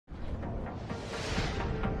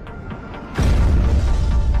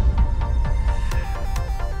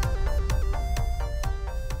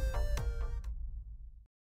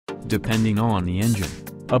Depending on the engine,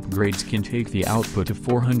 upgrades can take the output to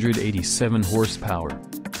 487 horsepower.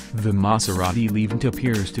 The Maserati Levante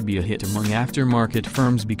appears to be a hit among aftermarket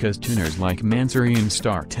firms because tuners like Maserati and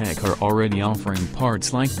StarTech are already offering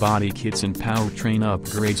parts like body kits and powertrain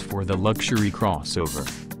upgrades for the luxury crossover.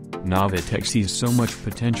 Novitec sees so much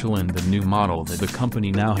potential in the new model that the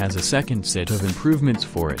company now has a second set of improvements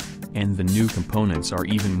for it, and the new components are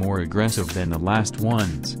even more aggressive than the last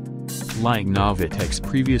ones. Like Novitec's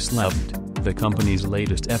previous Levante, the company's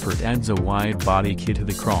latest effort adds a wide-body kit to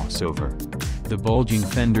the crossover. The bulging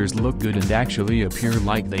fenders look good and actually appear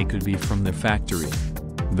like they could be from the factory.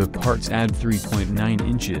 The parts add 3.9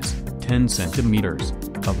 inches, 10 centimeters,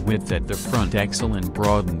 of width at the front axle and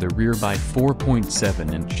broaden the rear by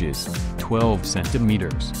 4.7 inches, 12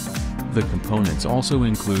 centimeters. The components also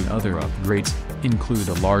include other upgrades, include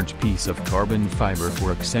a large piece of carbon fiber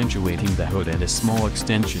for accentuating the hood and a small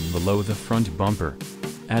extension below the front bumper.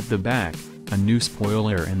 At the back, a new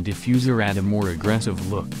spoiler and diffuser add a more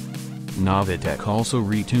aggressive look. Novitec also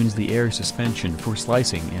retunes the air suspension for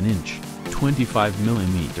slicing an inch, 25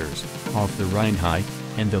 mm, off the ride height,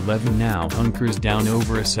 and 11 now hunkers down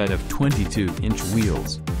over a set of 22-inch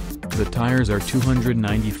wheels. The tires are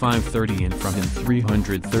 295/30 in front and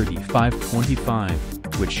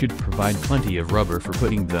 335/25, which should provide plenty of rubber for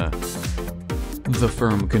putting The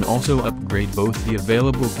firm can also upgrade both the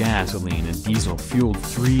available gasoline and diesel-fueled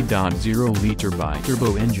 3.0-liter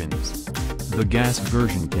bi-turbo engines. The gas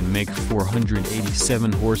version can make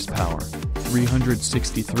 487 horsepower,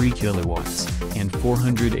 363 kilowatts, and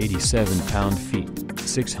 487 pound-feet,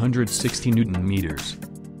 660 Newton-meters.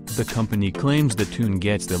 The company claims the tune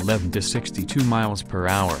gets the Levante to 62 miles per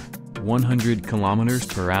hour, 100 kilometers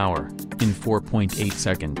per hour, in 4.8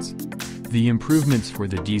 seconds. The improvements for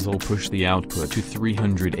the diesel push the output to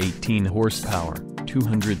 318 horsepower,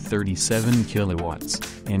 237 kilowatts,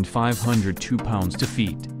 and 502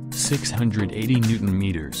 pounds-feet, 680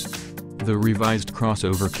 Newton-meters. The revised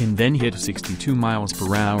crossover can then hit 62 miles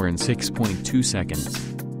per hour in 6.2 seconds.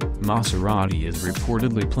 Maserati is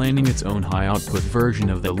reportedly planning its own high-output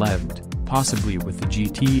version of the Levante, possibly with the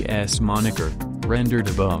GTS moniker, rendered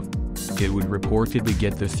above. It would reportedly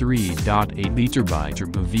get the 3.8-liter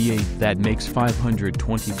bi-turbo V8 that makes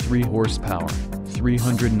 523 horsepower,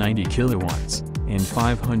 390 kilowatts, and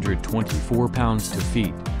 524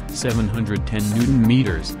 pounds-feet, 710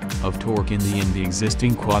 Newton-meters, of torque in the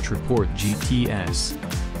existing quadruport GTS.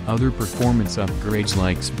 Other performance upgrades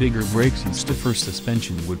like bigger brakes and stiffer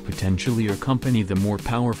suspension would potentially accompany the more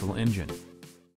powerful engine.